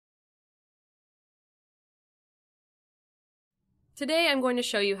Today I'm going to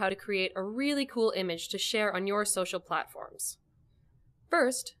show you how to create a really cool image to share on your social platforms.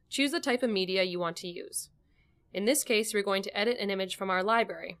 First, choose the type of media you want to use. In this case, we're going to edit an image from our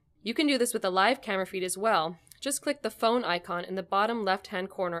library. You can do this with a live camera feed as well. Just click the phone icon in the bottom left-hand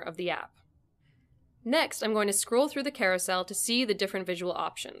corner of the app. Next, I'm going to scroll through the carousel to see the different visual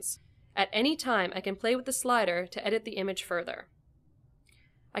options. At any time, I can play with the slider to edit the image further.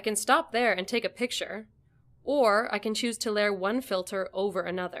 I can stop there and take a picture, or I can choose to layer one filter over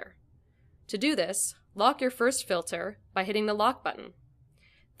another. To do this, lock your first filter by hitting the lock button.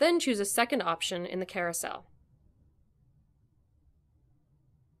 Then choose a second option in the carousel.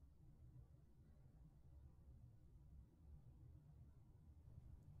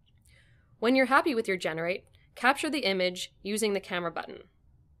 When you're happy with your generate, capture the image using the camera button,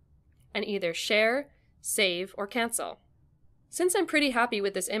 and either share, save, or cancel. Since I'm pretty happy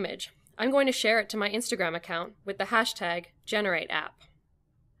with this image, I'm going to share it to my Instagram account with the hashtag GenerateApp.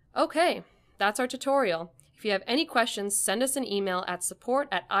 Okay, that's our tutorial. If you have any questions, send us an email at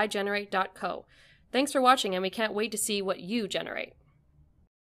support@igenerate.co. Thanks for watching, and we can't wait to see what you generate.